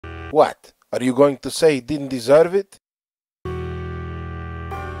What? Are you going to say he didn't deserve it?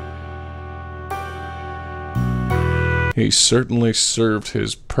 He certainly served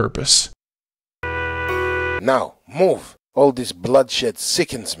his purpose. Now, move. All this bloodshed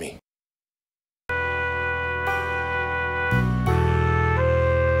sickens me.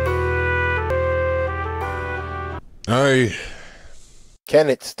 Can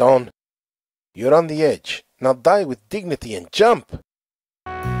it, Stone? You're on the edge. Now die with dignity and jump.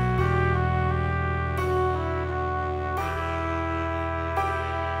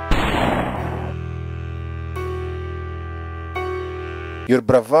 Your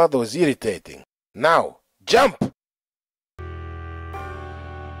bravado is irritating. Now, jump!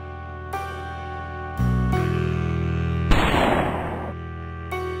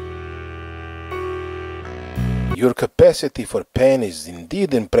 Your capacity for pain is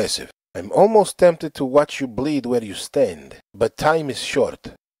indeed impressive. I'm almost tempted to watch you bleed where you stand, but time is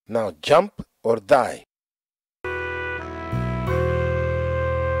short. Now jump or die.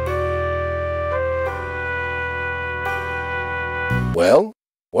 Well,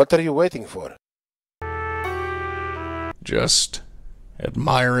 what are you waiting for? Just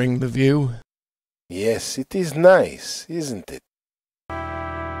admiring the view? Yes, it is nice, isn't it?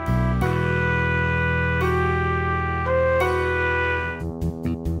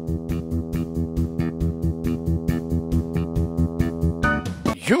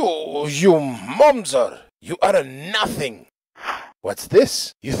 You momser! You are a nothing! What's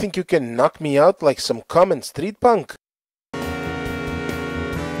this? You think you can knock me out like some common street punk?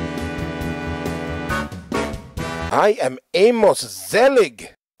 I am Amos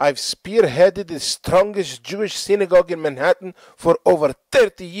Zelig! I've spearheaded the strongest Jewish synagogue in Manhattan for over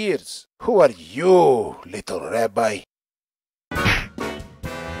 30 years. Who are you, little rabbi?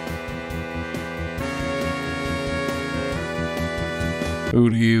 Who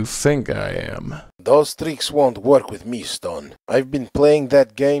do you think I am? Those tricks won't work with me, Stone. I've been playing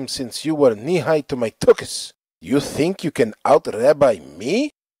that game since you were knee-high to my tuchus. You think you can out-rabbi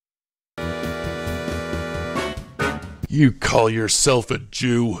me? You call yourself a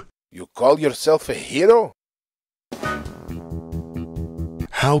Jew? You call yourself a hero?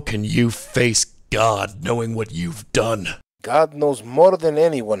 How can you face God knowing what you've done? God knows more than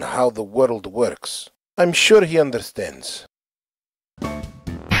anyone how the world works. I'm sure he understands.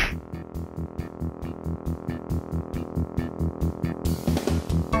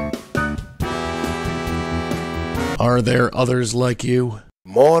 Are there others like you?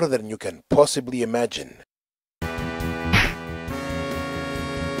 More than you can possibly imagine.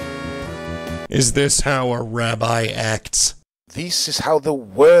 Is this how a rabbi acts? This is how the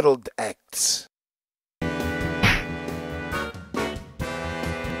world acts.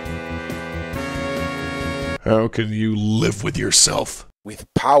 How can you live with yourself? With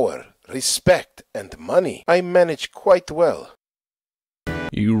power, respect, and money, I manage quite well.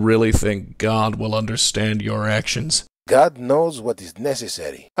 You really think God will understand your actions? God knows what is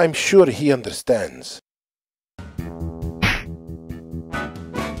necessary. I'm sure he understands.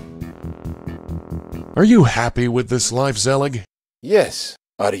 Are you happy with this life, Zelig? Yes.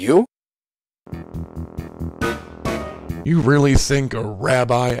 Are you? You really think a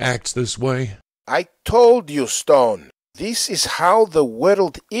rabbi acts this way? I told you, Stone. This is how the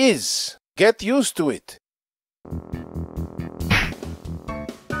world is. Get used to it.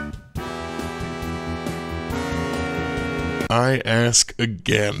 I ask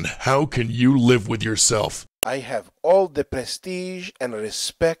again, how can you live with yourself? I have all the prestige and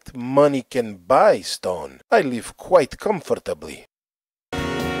respect money can buy, Stone. I live quite comfortably.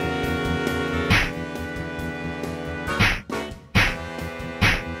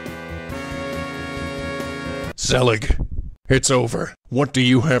 Zelig, it's over. What do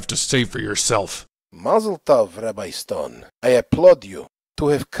you have to say for yourself? Mazel tov, Rabbi Stone. I applaud you. To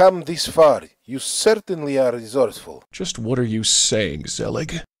have come this far, you certainly are resourceful. Just what are you saying,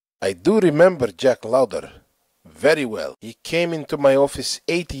 Zelig? I do remember Jack Lauder. Very well. He came into my office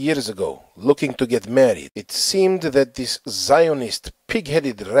 8 years ago, looking to get married. It seemed that this Zionist,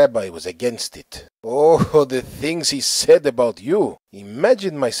 pig-headed rabbi was against it. Oh, the things he said about you.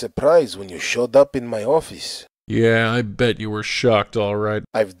 Imagine my surprise when you showed up in my office. Yeah, I bet you were shocked, all right.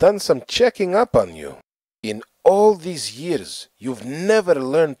 I've done some checking up on you. In all these years, you've never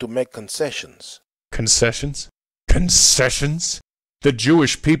learned to make concessions. Concessions? Concessions? The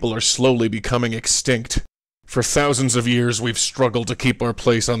Jewish people are slowly becoming extinct. For thousands of years we've struggled to keep our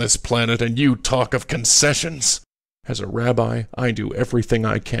place on this planet, and you talk of concessions. As a rabbi, I do everything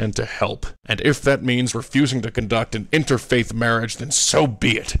I can to help, and if that means refusing to conduct an interfaith marriage, then so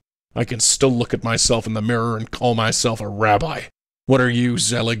be it. I can still look at myself in the mirror and call myself a rabbi. What are you,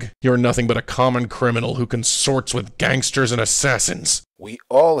 Zelig? You're nothing but a common criminal who consorts with gangsters and assassins. We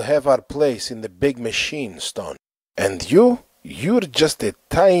all have our place in the big machine, Stone. And you're just a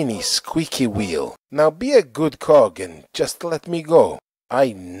tiny squeaky wheel. Now be a good cog and just let me go.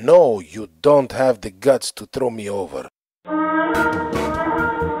 I know you don't have the guts to throw me over.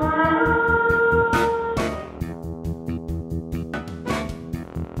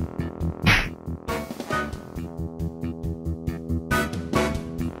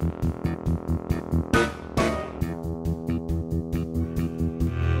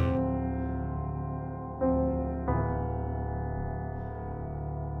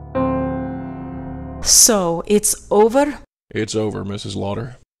 So, it's over? It's over, Mrs.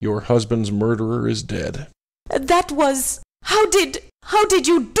 Lauder. Your husband's murderer is dead. That was... How did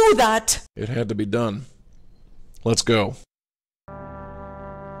you do that? It had to be done. Let's go.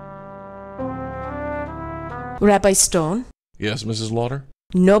 Rabbi Stone? Yes, Mrs. Lauder?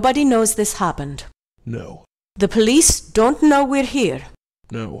 Nobody knows this happened. No. The police don't know we're here.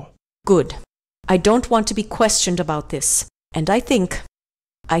 No. Good. I don't want to be questioned about this. And I think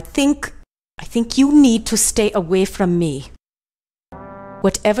you need to stay away from me.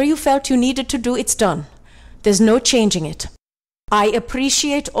 Whatever you felt you needed to do, it's done. There's no changing it. I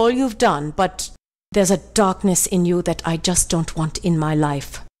appreciate all you've done, but there's a darkness in you that I just don't want in my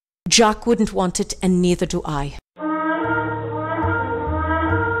life. Jack wouldn't want it, and neither do I.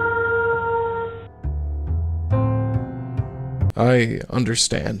 I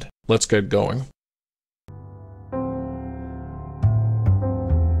understand. Let's get going.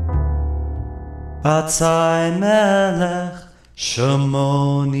 Atzai melech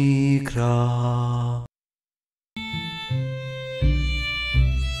shemo nikra.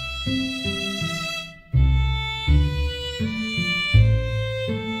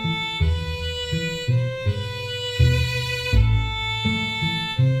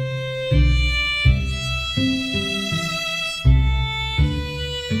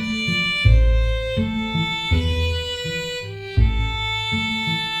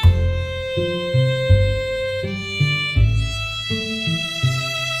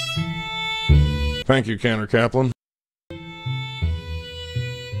 Thank you, Cantor Kaplan.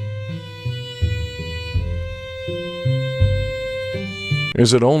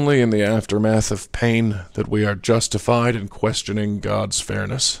 Is it only in the aftermath of pain that we are justified in questioning God's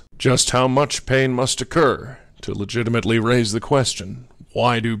fairness? Just how much pain must occur to legitimately raise the question,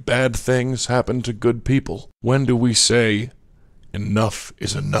 why do bad things happen to good people? When do we say, enough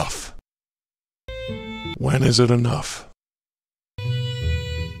is enough? When is it enough?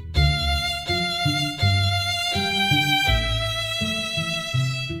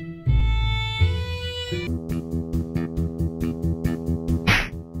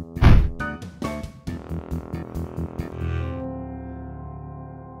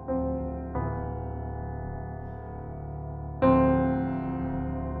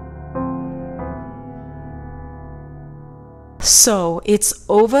 So, it's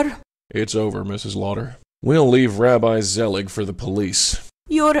over? It's over, Mrs. Lauder. We'll leave Rabbi Zelig for the police.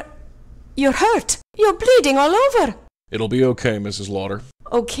 You're hurt. You're bleeding all over. It'll be okay, Mrs. Lauder.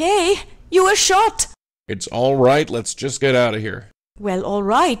 Okay. You were shot. It's all right. Let's just get out of here. Well, all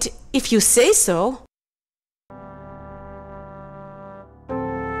right, if you say so.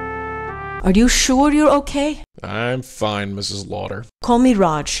 Are you sure you're okay? I'm fine, Mrs. Lauder. Call me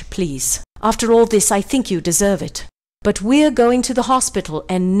Raj, please. After all this, I think you deserve it. But we're going to the hospital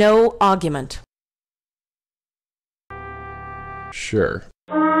and no argument. Sure.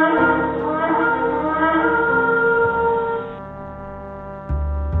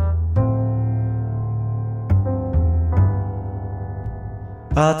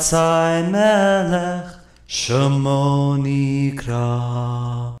 Atzai melech shemo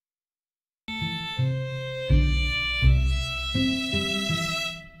nikra.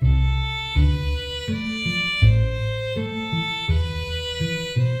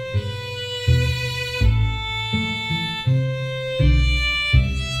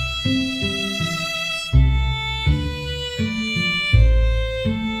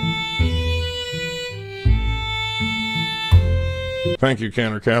 Thank you,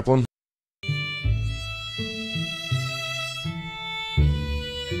 Cantor Kaplan.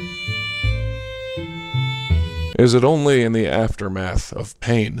 Is it only in the aftermath of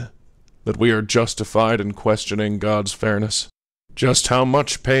pain that we are justified in questioning God's fairness? Just how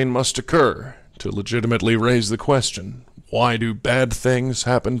much pain must occur to legitimately raise the question, why do bad things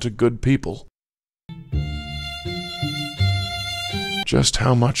happen to good people? Just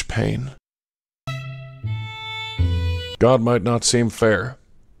how much pain? God might not seem fair,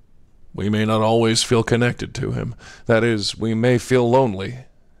 We may not always feel connected to him. That is, we may feel lonely,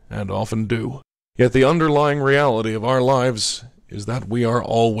 and often do. Yet the underlying reality of our lives is that we are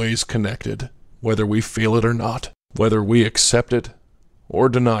always connected, whether we feel it or not. Whether we accept it or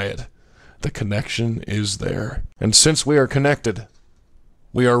deny it, the connection is there. And since we are connected,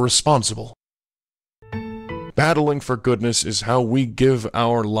 we are responsible. Battling for goodness is how we give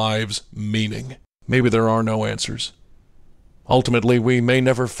our lives meaning. Maybe there are no answers. Ultimately, we may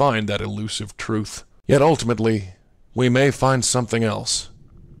never find that elusive truth. Yet ultimately, we may find something else.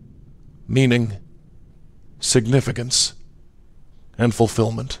 Meaning, significance, and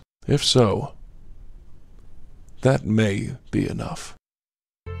fulfillment. If so, that may be enough.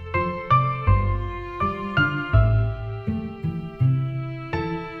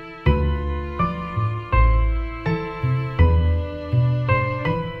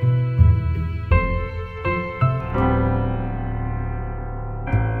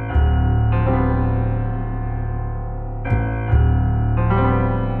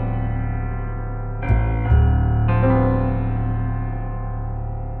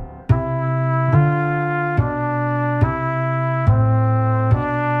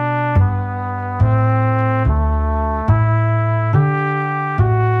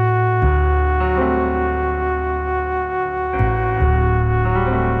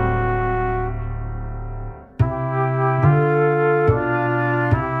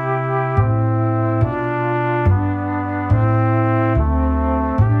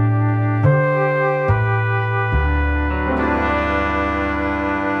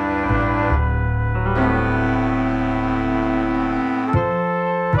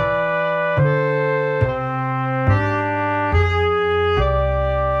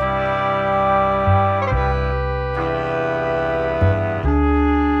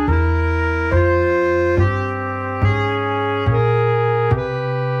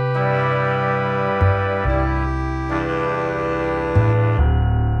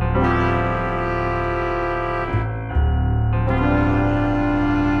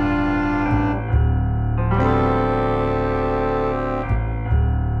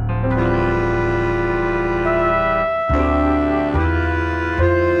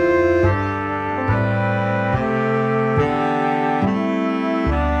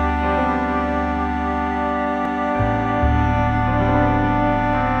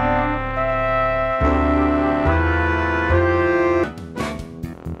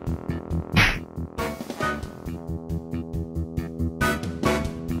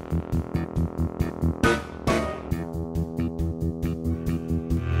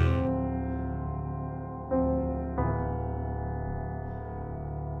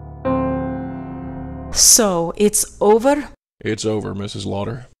 So, it's over? It's over, Mrs.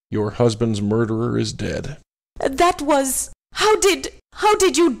 Lauder. Your husband's murderer is dead. That was... How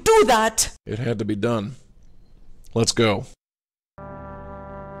did you do that? It had to be done. Let's go.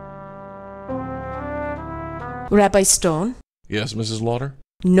 Rabbi Stone? Yes, Mrs. Lauder?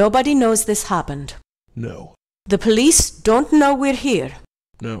 Nobody knows this happened. No. The police don't know we're here.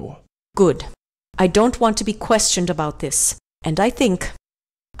 No. Good. I don't want to be questioned about this. And I think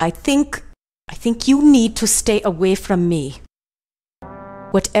you need to stay away from me.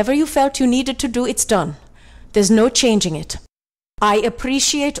 Whatever you felt you needed to do, it's done. There's no changing it. I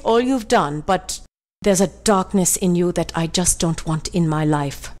appreciate all you've done, but there's a darkness in you that I just don't want in my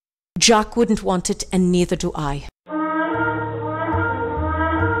life. Jack wouldn't want it, and neither do I.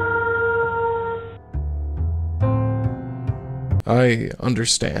 I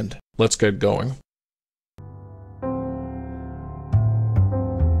understand. Let's get going.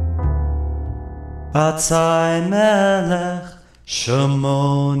 Atzai melech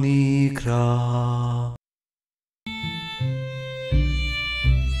shemo nikra.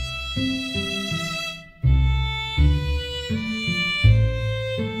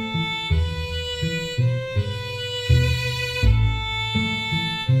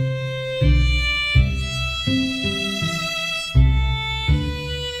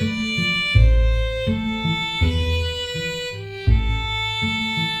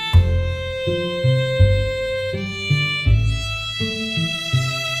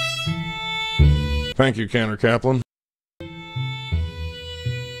 Thank you, Cantor Kaplan.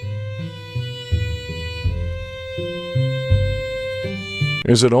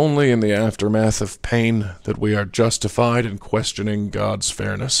 Is it only in the aftermath of pain that we are justified in questioning God's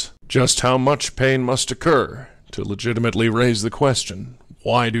fairness? Just how much pain must occur to legitimately raise the question,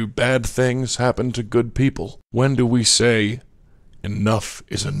 why do bad things happen to good people? When do we say, enough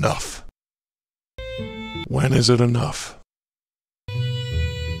is enough? When is it enough?